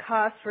job on the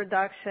cost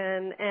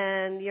reduction,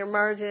 and your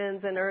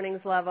margins and earnings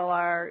level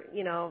are,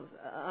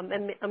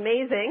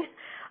 amazing.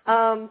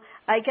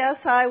 I guess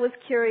I was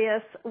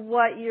curious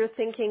what you're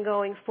thinking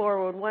going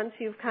forward. Once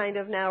you've kind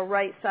of now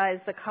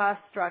right-sized the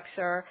cost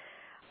structure,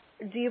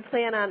 do you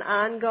plan on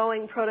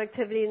ongoing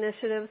productivity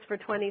initiatives for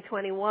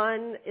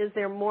 2021? Is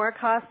there more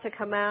cost to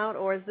come out,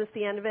 or is this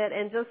the end of it?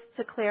 And just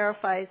to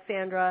clarify,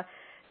 Sandra,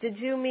 did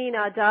you mean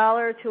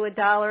 $1 to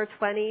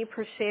 $1.20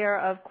 per share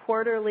of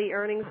quarterly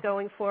earnings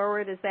going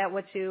forward? Is that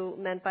what you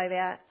meant by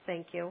that?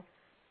 Thank you.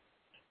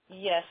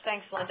 Yes,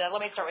 thanks, Linda.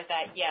 Let me start with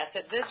that. Yes,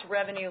 at this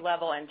revenue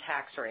level and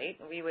tax rate,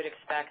 we would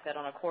expect that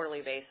on a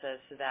quarterly basis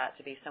that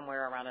to be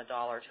somewhere around $1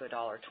 to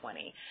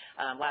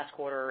 $1.20. Last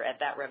quarter at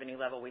that revenue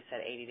level we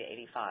said 80 to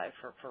 85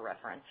 for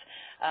reference.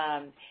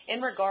 In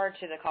regard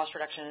to the cost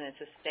reduction and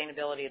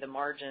sustainability of the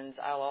margins,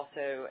 I'll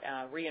also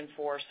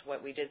reinforce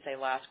what we did say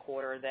last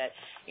quarter, that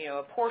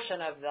a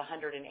portion of the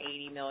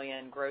 $180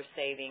 million gross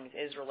savings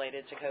is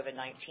related to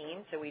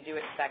COVID-19. So we do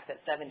expect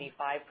that 75%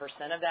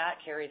 of that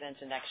carries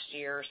into next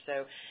year.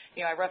 So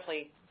I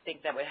roughly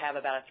think that would have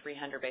about a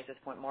 300 basis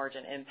point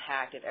margin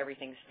impact if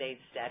everything stayed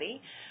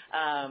steady.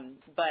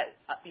 But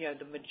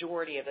the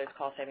majority of those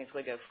cost savings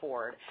would go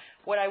forward.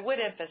 What I would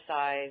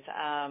emphasize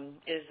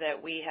is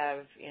that we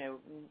have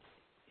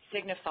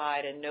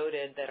signified and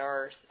noted that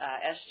our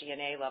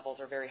SG&A levels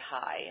are very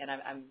high, and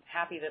I'm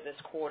happy that this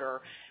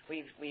quarter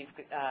we've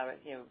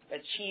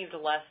achieved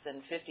less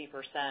than 50%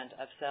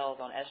 of sales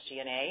on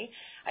SG&A.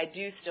 I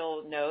do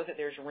still know that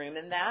there's room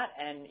in that,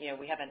 and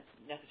we haven't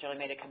necessarily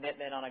made a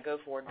commitment on a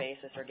go-forward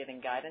basis or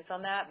giving guidance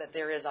on that, but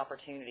there is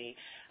opportunity.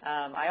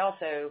 I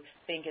also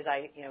think as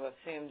I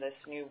assume this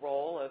new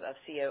role of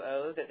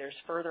COO that there's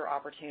further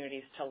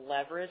opportunities to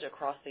leverage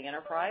across the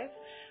enterprise.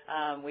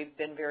 We've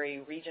been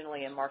very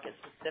regionally and market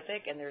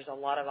specific, and there's a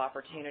lot of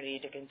opportunity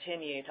to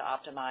continue to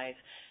optimize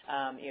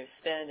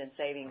spend and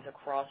savings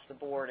across the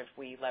board if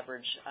we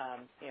leverage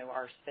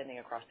our spending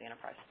across the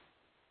enterprise.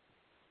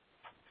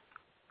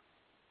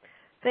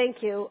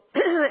 Thank you.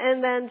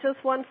 And then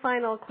just one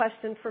final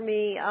question for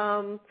me.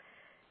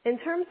 In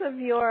terms of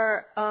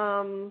your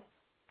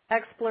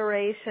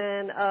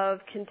exploration of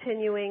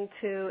continuing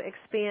to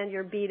expand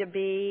your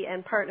B2B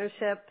and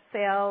partnership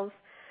sales,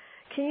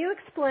 can you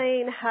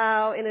explain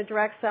how in a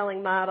direct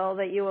selling model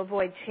that you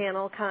avoid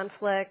channel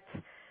conflict?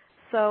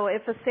 So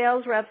if a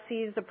sales rep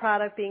sees the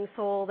product being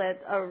sold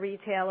at a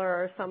retailer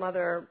or some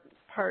other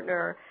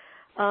partner,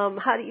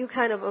 how do you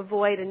kind of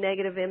avoid a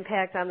negative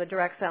impact on the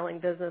direct selling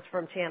business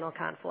from channel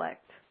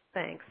conflict?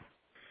 Thanks.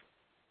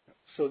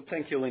 So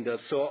thank you, Linda.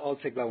 So I'll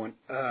take that one.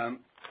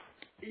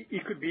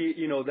 It could be,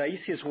 the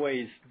easiest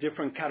way is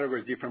different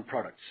categories, different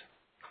products,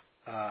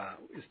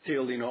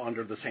 still,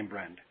 under the same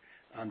brand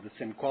and the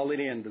same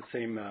quality and the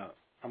same,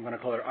 I'm going to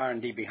call it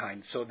R&D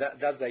behind. So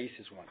that's the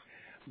easiest one.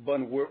 But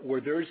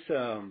where there's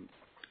a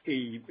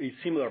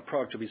similar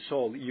product to be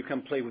sold, you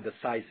can play with the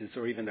sizes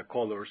or even the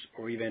colors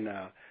or even,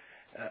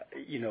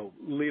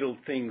 little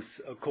things,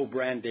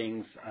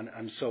 co-brandings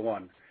and so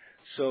on.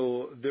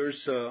 So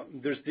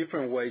there's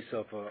different ways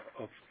of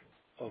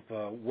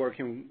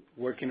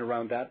working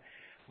around that.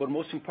 But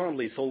most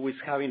importantly, it's always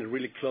having a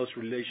really close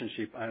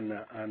relationship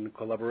and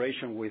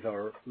collaboration with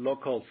our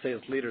local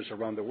sales leaders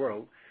around the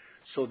world,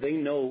 so they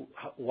know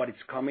what is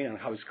coming and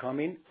how it's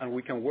coming, and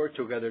we can work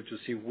together to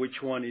see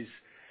which one is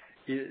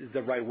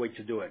the right way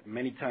to do it.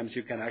 Many times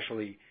you can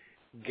actually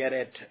get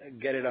it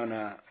on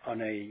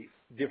a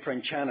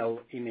different channel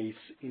in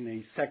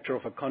a sector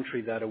of a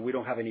country that we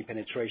don't have any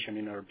penetration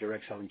in our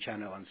direct selling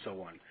channel and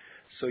so on.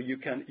 So you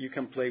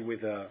can play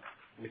with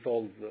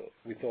all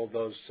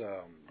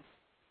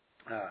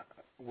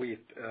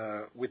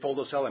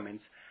those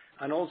elements.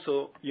 And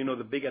also,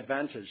 the big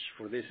advantage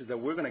for this is that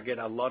we're going to get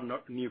a lot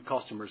of new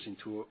customers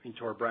into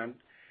our brand,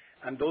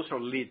 and those are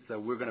leads that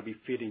we're going to be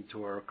feeding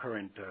to our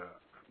current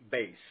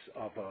base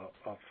of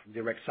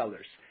direct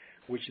sellers,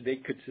 which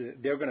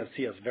they're going to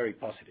see as very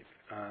positive.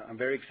 I'm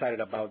very excited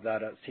about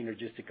that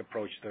synergistic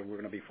approach that we're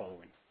going to be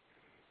following.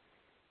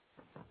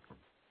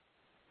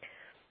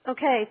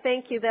 Okay,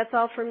 thank you. That's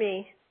all for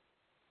me.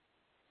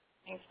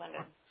 Thanks,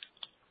 Linda.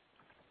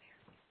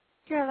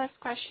 Your last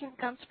question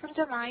comes from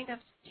the line of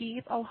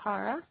Steve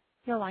O'Hara.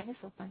 Your line is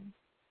open.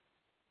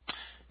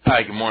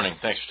 Hi, good morning.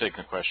 Thanks for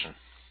taking the question.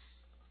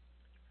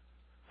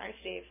 Hi,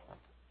 Steve.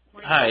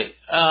 Morning. Hi.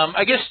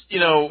 I guess,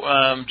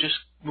 just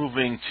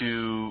moving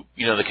to,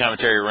 the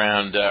commentary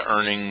around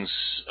earnings,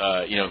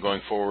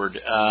 going forward,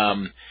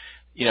 kind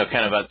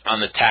of on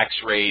the tax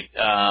rate.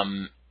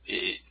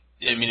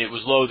 It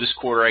was low this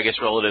quarter, I guess,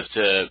 relative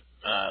to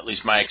at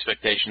least my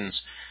expectations.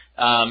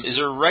 Is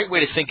there a right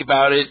way to think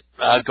about it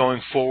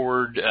going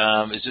forward?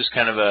 Is this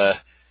kind of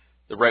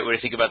the right way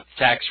to think about the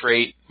tax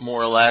rate,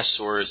 more or less,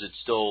 or is it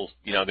still,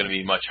 going to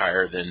be much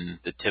higher than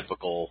the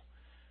typical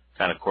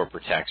kind of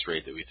corporate tax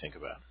rate that we think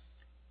about?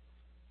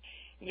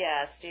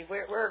 Yeah, Steve,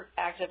 we're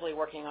actively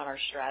working on our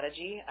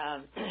strategy.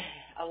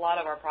 A lot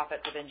of our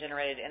profits have been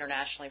generated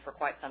internationally for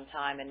quite some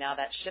time, and now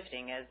that's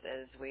shifting as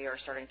we are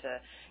starting to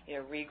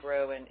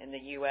regrow in the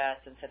U.S.,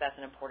 and so that's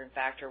an important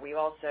factor. We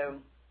also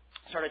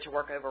started to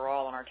work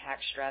overall on our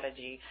tax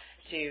strategy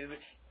to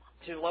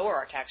to lower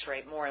our tax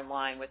rate more in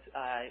line with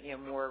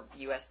more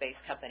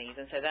U.S.-based companies.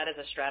 And so that is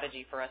a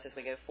strategy for us as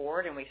we go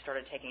forward, and we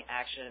started taking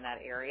action in that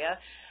area.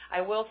 I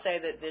will say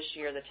that this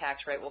year the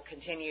tax rate will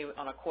continue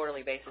on a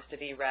quarterly basis to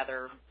be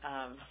rather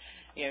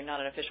not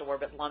an official word,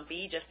 but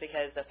lumpy, just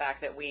because the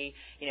fact that we,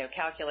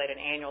 calculate an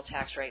annual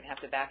tax rate and have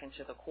to back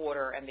into the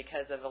quarter, and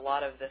because of a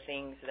lot of the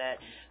things that,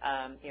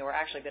 were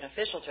actually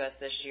beneficial to us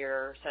this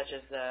year, such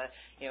as the,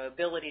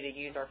 ability to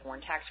use our foreign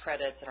tax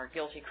credits and our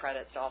GILTI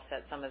credits to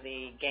offset some of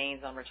the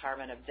gains on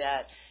retirement of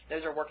debt,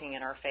 those are working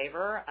in our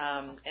favor.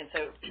 And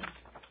so,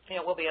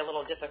 it will be a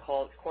little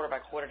difficult quarter by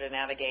quarter to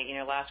navigate.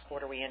 Last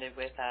quarter we ended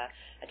with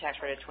a tax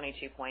rate of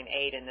 22.8,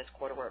 and this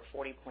quarter we're at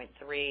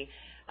 40.3.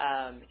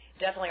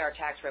 Definitely our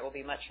tax rate will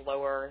be much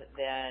lower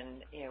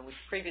than we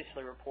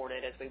previously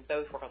reported as we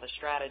both work on the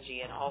strategy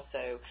and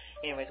also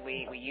as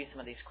we use some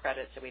of these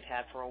credits that we've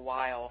had for a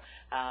while.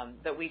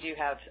 But we do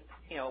have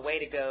a way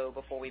to go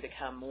before we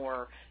become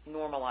more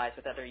normalized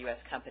with other U.S.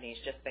 companies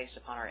just based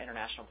upon our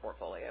international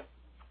portfolio.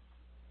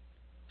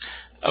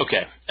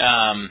 Okay,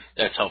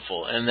 that's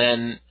helpful. And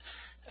then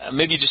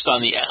maybe just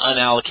on the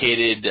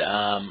unallocated,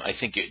 I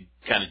think it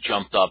kind of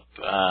jumped up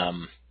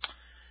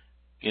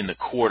in the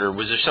quarter.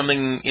 Was there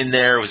something in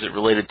there? Was it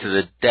related to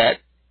the debt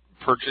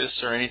purchase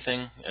or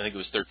anything? I think it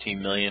was $13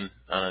 million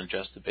on an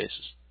adjusted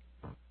basis.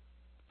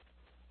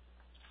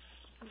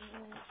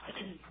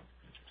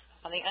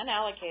 On the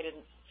unallocated,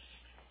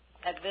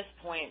 at this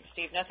point,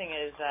 Steve, nothing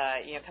is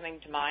coming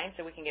to mind,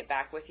 so we can get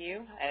back with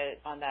you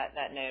on that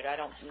note. I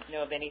don't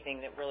know of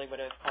anything that really would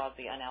have caused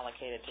the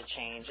unallocated to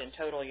change. In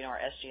total, our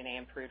SG&A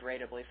improved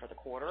ratably for the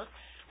quarter,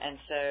 and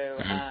so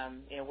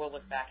we'll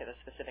look back at the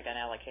specific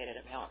unallocated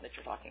amount that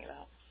you're talking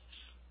about.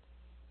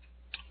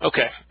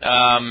 Okay,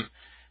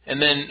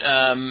 and then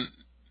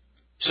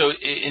so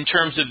in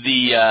terms of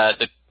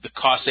the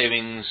cost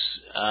savings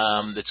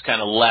that's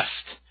kind of left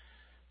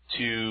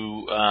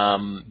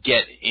to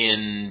get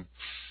in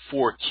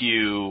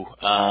 4Q,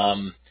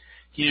 can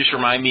you just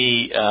remind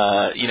me,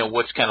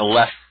 what's kind of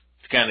left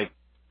to kind of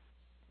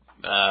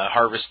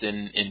harvest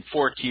in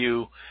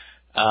 4Q?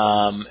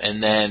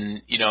 And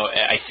then,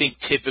 I think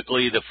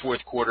typically the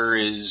fourth quarter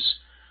is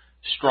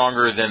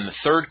stronger than the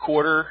third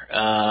quarter.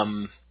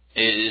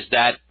 Is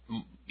that,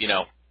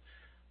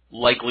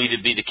 likely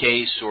to be the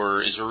case,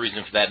 or is there a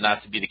reason for that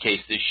not to be the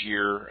case this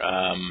year,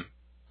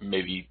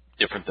 maybe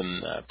different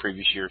than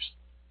previous years?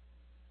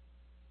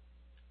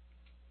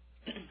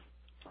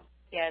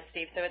 Yeah,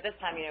 Steve. So at this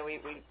time, we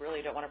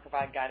really don't want to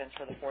provide guidance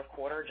for the fourth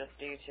quarter just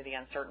due to the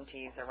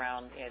uncertainties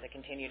around the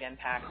continued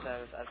impacts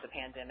of the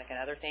pandemic and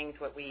other things.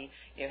 What we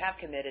have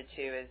committed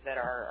to is that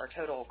our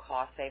total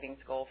cost savings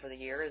goal for the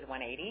year is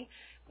 180.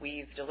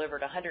 We've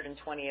delivered 120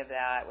 of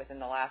that within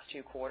the last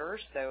two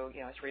quarters, so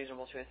it's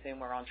reasonable to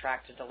assume we're on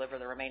track to deliver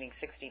the remaining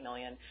 $60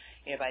 million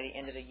by the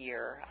end of the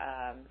year.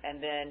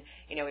 And then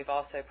we've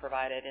also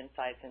provided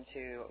insights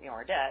into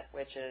our debt,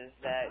 which is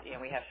that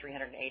we have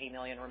 $380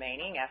 million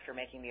remaining after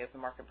making the open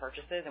market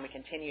purchases, and we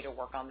continue to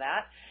work on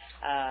that.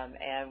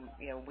 And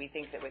we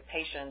think that with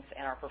patience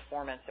and our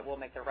performance, that we'll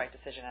make the right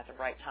decision at the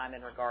right time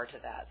in regard to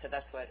that. So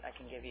that's what I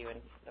can give you in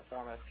the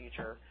form of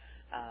future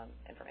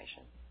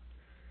information.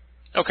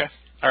 Okay.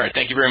 All right.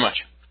 Thank you very much.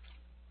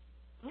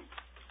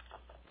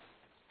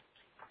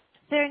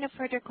 There are no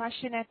further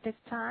questions at this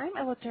time.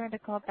 I will turn the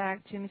call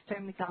back to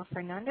Mr. Miguel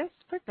Fernandez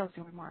for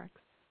closing remarks.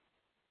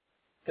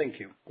 Thank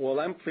you. While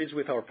I'm pleased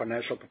with our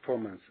financial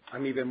performance,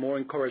 I'm even more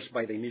encouraged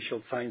by the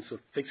initial signs of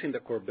fixing the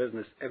core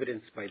business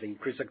evidenced by the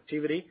increased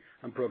activity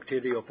and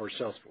productivity of our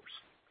sales force.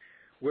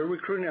 We're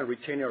recruiting and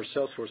retaining our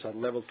sales force at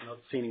levels not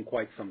seen in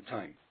quite some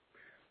time.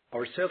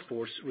 Our sales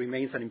force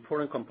remains an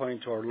important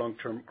component to our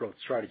long-term growth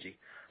strategy,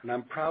 and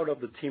I'm proud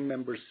of the team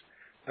members'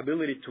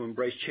 ability to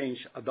embrace change,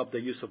 adopt the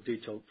use of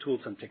digital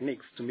tools and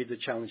techniques to meet the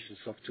challenges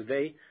of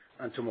today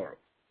and tomorrow.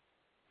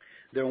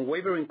 Their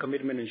unwavering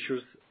commitment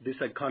ensures this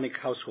iconic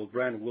household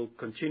brand will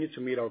continue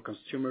to meet our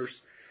consumers'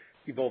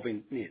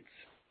 evolving needs.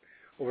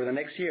 Over the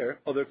next year,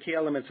 other key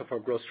elements of our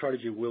growth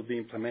strategy will be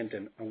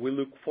implemented, and we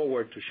look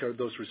forward to share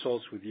those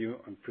results with you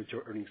on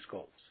future earnings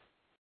calls.